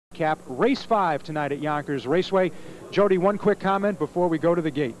handicap race 5 tonight at Yonkers Raceway. Jody, one quick comment before we go to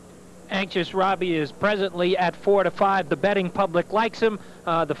the gate. Anxious Robbie is presently at 4-5. The betting public likes him.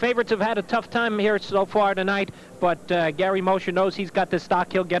 The favorites have had a tough time here so far tonight, but Gary Mosher knows he's got the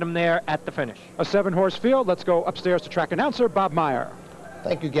stock. He'll get him there at the finish. A 7-horse field. Let's go upstairs to track announcer Bob Meyer.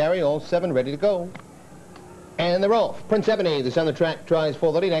 Thank you, Gary. All 7 ready to go. And they're off. Prince Ebony, the center track, tries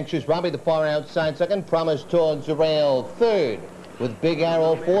for the lead. Anxious Robbie, the far outside second. Promise towards the rail third. With Big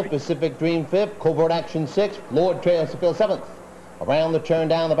Arrow fourth, Pacific Dream fifth, Covert Action sixth, Lord Trails to field seventh. Around the turn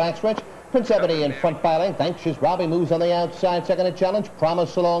down the backstretch, Prince Ebony in front by length. Anxious Robbie moves on the outside second at challenge.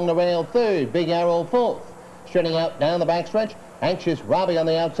 Promise along the rail third, Big Arrow fourth. Straighting out down the backstretch, Anxious Robbie on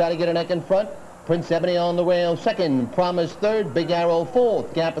the outside to get a neck in front. Prince Ebony on the rail second, Promise third, Big Arrow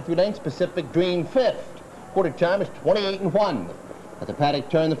fourth. Gap of 3 lengths, Pacific Dream fifth. Quarter time is 28-1. At the paddock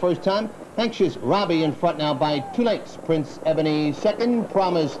turn the first time, Anxious Robbie in front now by 2 lengths. Prince Ebony second,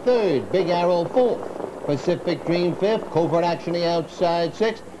 Promise third, Big Arrow fourth. Pacific Dream fifth, Covert Action the outside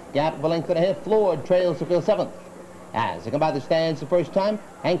sixth. Gap of a length and a half, Lord Trails to field seventh. As they come by the stands the first time,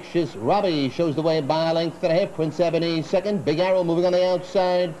 Anxious Robbie shows the way by a length and a half. Prince Ebony second, Big Arrow moving on the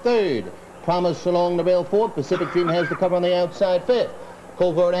outside third. Promise along the rail fourth, Pacific Dream has the cover on the outside fifth.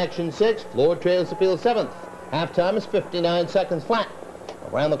 Covert Action sixth, Lord Trails to field seventh. Half-time is 59 seconds flat.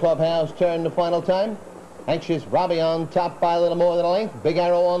 Around the clubhouse turn the final time. Anxious Robbie on top by a little more than a length. Big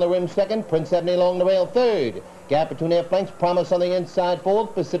Arrow on the rim second. Prince Ebony along the rail third. Gap of 2.5 lengths. Promise on the inside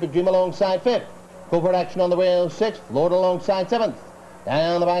fourth. Pacific Dream alongside fifth. Covert Action on the rail sixth. Lord alongside seventh.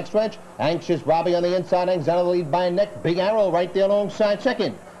 Down the backstretch. Anxious Robbie on the inside. Hangs out of the lead by a neck. Big Arrow right there alongside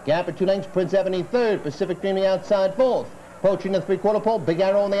second. Gap of 2 lengths. Prince Ebony third. Pacific Dream the outside fourth. Approaching the 3/4 pole, Big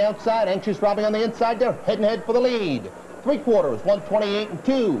Arrow on the outside, Anxious Robbie on the inside. They're head and head for the lead. 3/4,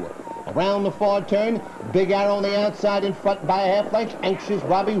 128-2. Around the far turn, Big Arrow on the outside in front by a half length. Anxious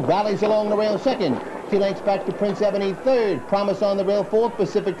Robbie rallies along the rail second. 2 lengths back to Prince Ebony third. Promise on the rail fourth,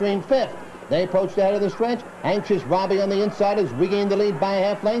 Pacific Dream fifth. They approach the head of the stretch. Anxious Robbie on the inside has regained the lead by a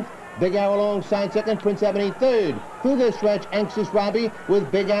half length. Big Arrow alongside second, Prince Ebony third. Through the stretch, Anxious Robbie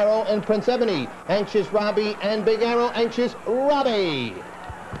with Big Arrow and Prince Ebony. Anxious Robbie and Big Arrow, Anxious Robbie.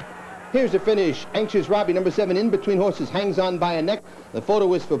 Here's the finish. Anxious Robbie, number 7, in between horses, hangs on by a neck. The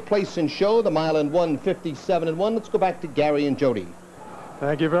photo is for place and show, the mile in 1:57-1. Let's go back to Gary and Jody.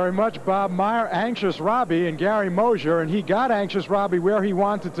 Thank you very much, Bob Meyer. Anxious Robbie and Gary Mosher, and he got Anxious Robbie where he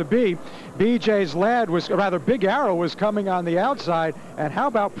wanted to be. BJ's lad was, or rather Big Arrow was coming on the outside, and how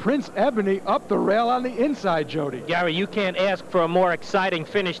about Prince Ebony up the rail on the inside, Jody? Gary, you can't ask for a more exciting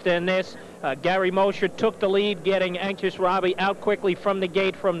finish than this. Gary Mosher took the lead, getting Anxious Robbie out quickly from the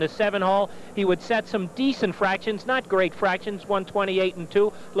gate from the 7-hole. He would set some decent fractions, not great fractions,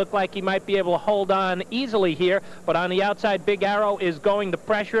 128-2. Looked like he might be able to hold on easily here, but on the outside, Big Arrow is going to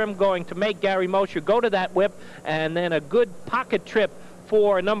pressure him, going to make Gary Mosher go to that whip, and then a good pocket trip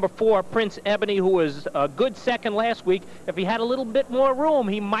for number 4, Prince Ebony, who was a good second last week. If he had a little bit more room,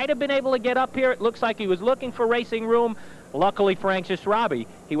 he might have been able to get up here. It looks like he was looking for racing room. Luckily for Anxious Robbie,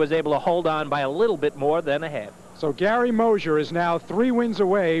 he was able to hold on by a little bit more than a half. So Gary Mosher is now 3 wins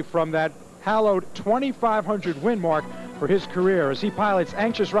away from that hallowed 2,500 win mark for his career as he pilots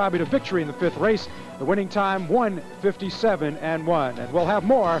Anxious Robbie to victory in the 5th race. The winning time, 1:57-1. And we'll have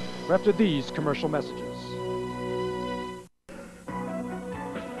more after these commercial messages.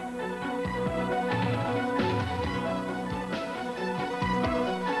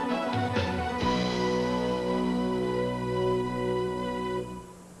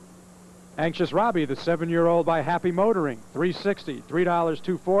 Anxious Robbie, the 7-year-old by Happy Motoring, $360, $3,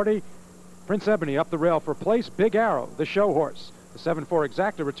 $240. Prince Ebony up the rail for place. Big Arrow, the show horse, the 7-4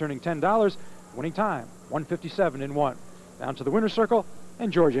 exacta, returning $10. Winning time, 1:57-1. Down to the winner's circle,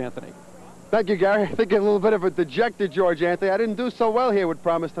 and George Anthony. Thank you, Gary. I think a little bit of a dejected George Anthony. I didn't do so well here with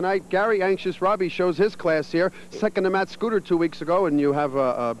Promise tonight. Gary, Anxious Robbie shows his class here. Second to Matt Scooter 2 weeks ago, and you have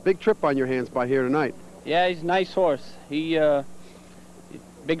a big trip on your hands by here tonight. Yeah, he's a nice horse. He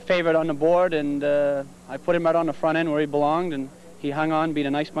big favorite on the board, and I put him out on the front end where he belonged, and he hung on, beat a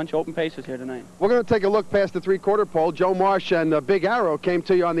nice bunch of open paces here tonight. We're going to take a look past the 3/4 pole. Joe Marsh and Big Arrow came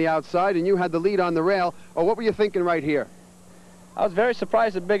to you on the outside, and you had the lead on the rail. Oh, what were you thinking right here? I was very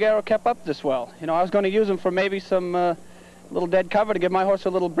surprised that Big Arrow kept up this well. You know, I was going to use him for maybe some little dead cover to give my horse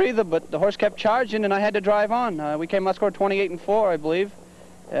a little breather, but the horse kept charging, and I had to drive on. We came last score 28-4, I believe,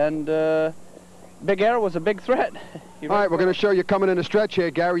 and Big Arrow was a big threat. All right, we're going to show you coming in the stretch here,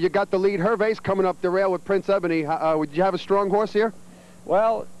 Gary. You got the lead. Hervey's coming up the rail with Prince Ebony. Did you have a strong horse here?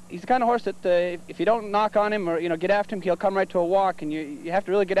 Well, he's the kind of horse that if you don't knock on him or, you know, get after him, he'll come right to a walk, and you have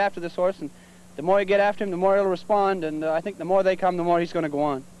to really get after this horse, and the more you get after him, the more he'll respond, and I think the more they come, the more he's going to go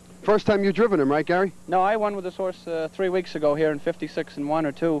on. First time you've driven him, right, Gary? No, I won with this horse 3 weeks ago here in 56 and 1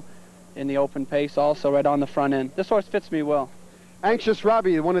 or 2 in the open pace, also right on the front end. This horse fits me well. Anxious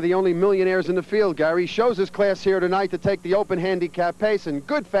Robbie, one of the only millionaires in the field, Gary, shows his class here tonight to take the open handicap pace in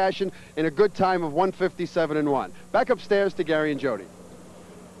good fashion in a good time of 157 and 1. Back upstairs to Gary and Jody.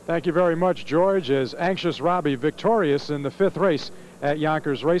 Thank you very much, George. As Anxious Robbie victorious in the 5th race at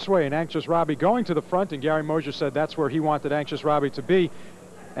Yonkers Raceway, and Anxious Robbie going to the front, and Gary Mosher said that's where he wanted Anxious Robbie to be.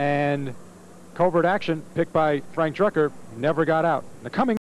 And Covert Action, picked by Frank Drucker, never got out. The coming